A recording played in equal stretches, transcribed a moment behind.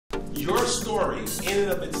your story in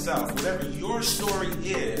and of itself, whatever your story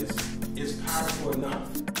is powerful enough.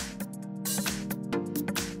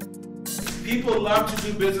 People love to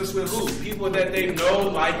do business with who? People that they know,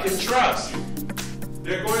 like, and trust.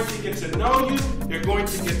 They're going to get to know you, they're going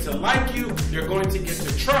to get to like you, they're going to get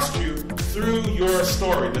to trust you through your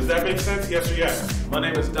story. Does that make sense? Yes or yes? My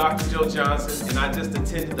name is Dr. Joe Johnson, and I just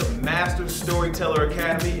attended the Master Storyteller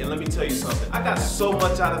Academy, and let me tell you something. I got so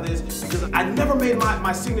much out of this because I never made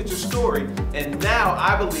my signature story, and now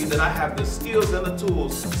I believe that I have the skills and the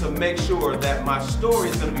tools to make sure that my story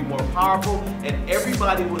is going to be more powerful, and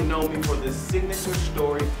everybody will know me for this signature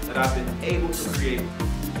story that I've been able to create.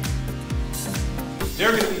 There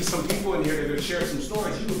are going to be some people in here that are going to share some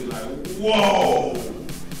stories. You're going to be like, whoa,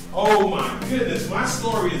 oh my goodness, my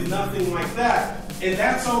story is nothing like that. And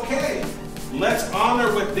that's okay. Let's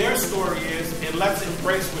honor what their story is and let's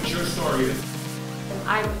embrace what your story is.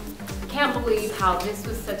 I can't believe how this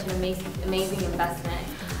was such an amazing investment.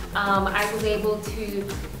 I was able to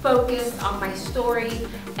focus on my story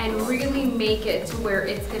and really make it to where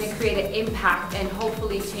it's going to create an impact and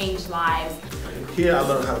hopefully change lives. Here I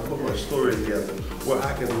learned how to put my story together where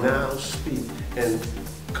I can now speak and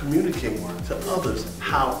communicate to others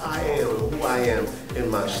how I am and who I am in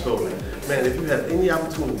my story. Man, if you have any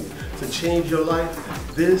opportunity to change your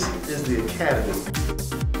life, this is the Academy.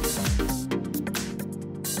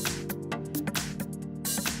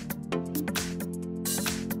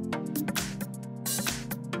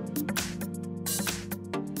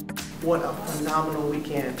 What a phenomenal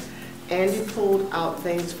weekend. Andy pulled out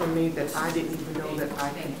things from me that I didn't even know that I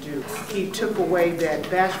could do. He took away that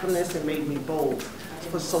bashfulness and made me bold.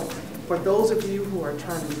 For those of you who are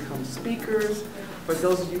trying to become speakers, for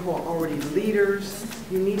those of you who are already leaders,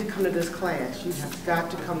 you need to come to this class. You have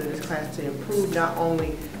got to come to this class to improve not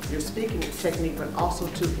only your speaking technique, but also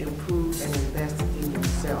to improve and invest in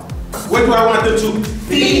yourself. What do I want them to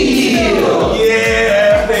feel?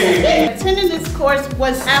 Yeah, baby. Attending this course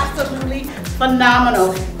was absolutely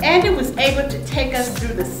phenomenal. Andy was able to take us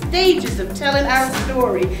through the stages of telling our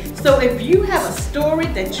story. So if you have a story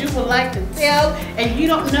that you would like to tell and you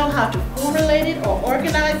don't know how to formulate it or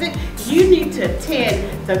organize it, you need to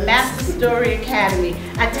attend the Master Story Academy.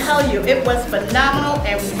 I tell you, it was phenomenal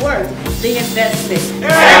and worth the investment.